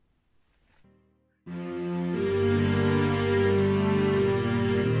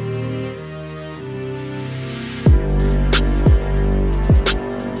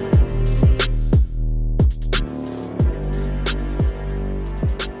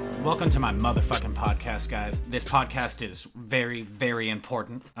Welcome to my motherfucking podcast, guys. This podcast is very, very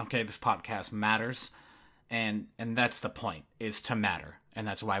important. Okay, this podcast matters, and that's the point, is to matter, and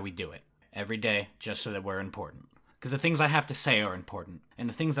that's why we do it every day, just so that we're important. Because the things I have to say are important, and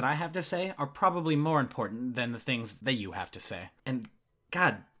the things that I have to say are probably more important than the things that you have to say. And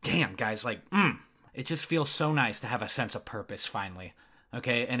god damn, guys, it just feels so nice to have a sense of purpose finally.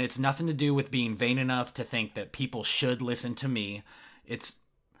 Okay, and it's nothing to do with being vain enough to think that people should listen to me. It's,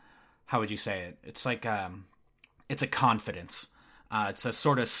 how would you say it? It's like, it's a confidence. It's a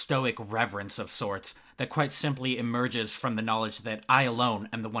sort of stoic reverence of sorts that quite simply emerges from the knowledge that I alone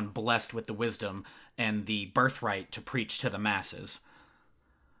am the one blessed with the wisdom and the birthright to preach to the masses.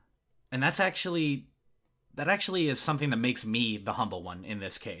 And that actually is something that makes me the humble one in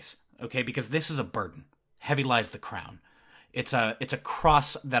this case. Okay, because this is a burden. Heavy lies the crown. It's a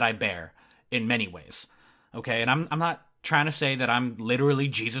cross that I bear in many ways. Okay, and I'm not trying to say that I'm literally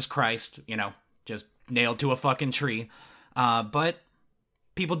Jesus Christ, just nailed to a fucking tree. But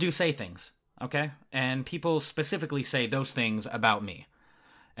people do say things, okay? And people specifically say those things about me.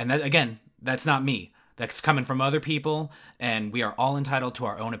 And that, again, that's not me. That's coming from other people, and we are all entitled to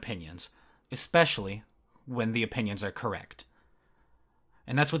our own opinions, especially when the opinions are correct.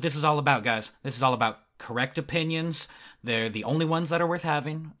 And that's what this is all about, guys. This is all about correct opinions. They're the only ones that are worth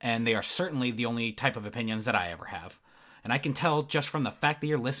having, and they are certainly the only type of opinions that I ever have. And I can tell just from the fact that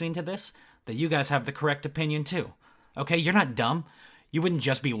you're listening to this that you guys have the correct opinion too. Okay, you're not dumb. You wouldn't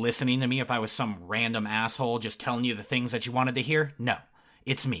just be listening to me if I was some random asshole just telling you the things that you wanted to hear. No,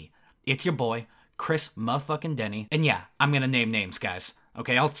 it's me. It's your boy, Chris motherfucking Denny. And yeah, I'm gonna name names, guys.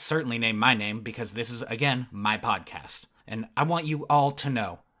 Okay, I'll certainly name my name because this is, again, my podcast. And I want you all to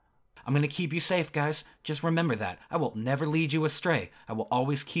know, I'm going to keep you safe, guys. Just remember that. I will never lead you astray. I will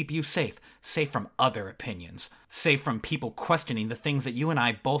always keep you safe. Safe from other opinions. Safe from people questioning the things that you and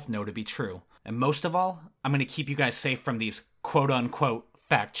I both know to be true. And most of all, I'm going to keep you guys safe from these quote-unquote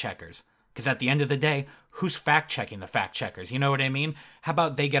fact checkers. Because at the end of the day, who's fact-checking the fact-checkers? You know what I mean? How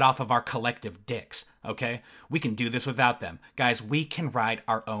about they get off of our collective dicks, okay? We can do this without them. Guys, we can ride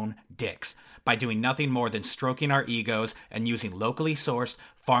our own dicks by doing nothing more than stroking our egos and using locally sourced,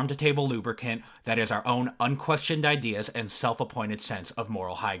 farm-to-table lubricant that is our own unquestioned ideas and self-appointed sense of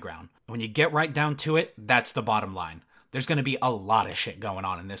moral high ground. When you get right down to it, that's the bottom line. There's going to be a lot of shit going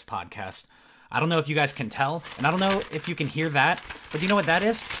on in this podcast. I don't know if you guys can tell, and I don't know if you can hear that, but do you know what that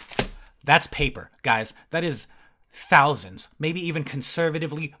is? That's paper, guys. That is thousands, maybe even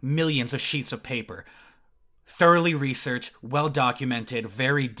conservatively millions of sheets of paper. Thoroughly researched, well-documented,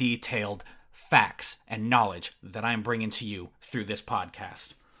 very detailed facts and knowledge that I'm bringing to you through this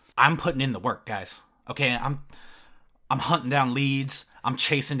podcast. I'm putting in the work, guys. Okay, I'm hunting down leads. I'm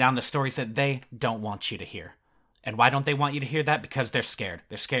chasing down the stories that they don't want you to hear. And why don't they want you to hear that? Because they're scared.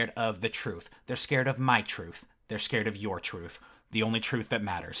 They're scared of the truth. They're scared of my truth. They're scared of your truth. The only truth that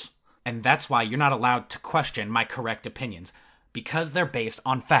matters. And that's why you're not allowed to question my correct opinions. Because they're based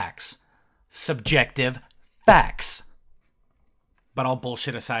on facts. Subjective facts. But all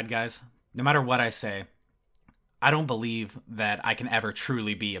bullshit aside, guys, no matter what I say, I don't believe that I can ever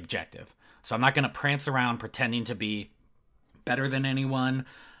truly be objective. So I'm not going to prance around pretending to be better than anyone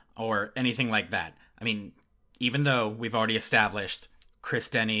or anything like that. I mean, even though we've already established Chris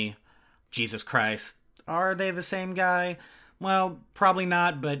Denny, Jesus Christ, are they the same guy? Well, probably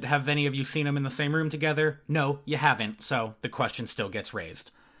not, but have any of you seen them in the same room together? No, you haven't, so the question still gets raised.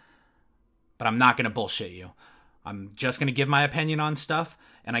 But I'm not going to bullshit you. I'm just going to give my opinion on stuff,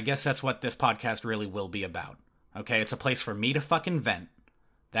 and I guess that's what this podcast really will be about. Okay, it's a place for me to fucking vent.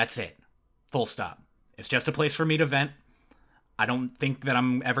 That's it. Full stop. It's just a place for me to vent. I don't think that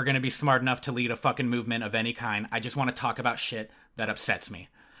I'm ever going to be smart enough to lead a fucking movement of any kind. I just want to talk about shit that upsets me.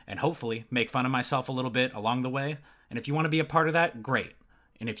 And hopefully make fun of myself a little bit along the way. And if you want to be a part of that, great.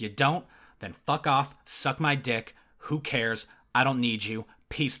 And if you don't, then fuck off, suck my dick. Who cares? I don't need you.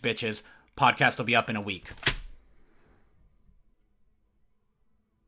 Peace, bitches. Podcast will be up in a week.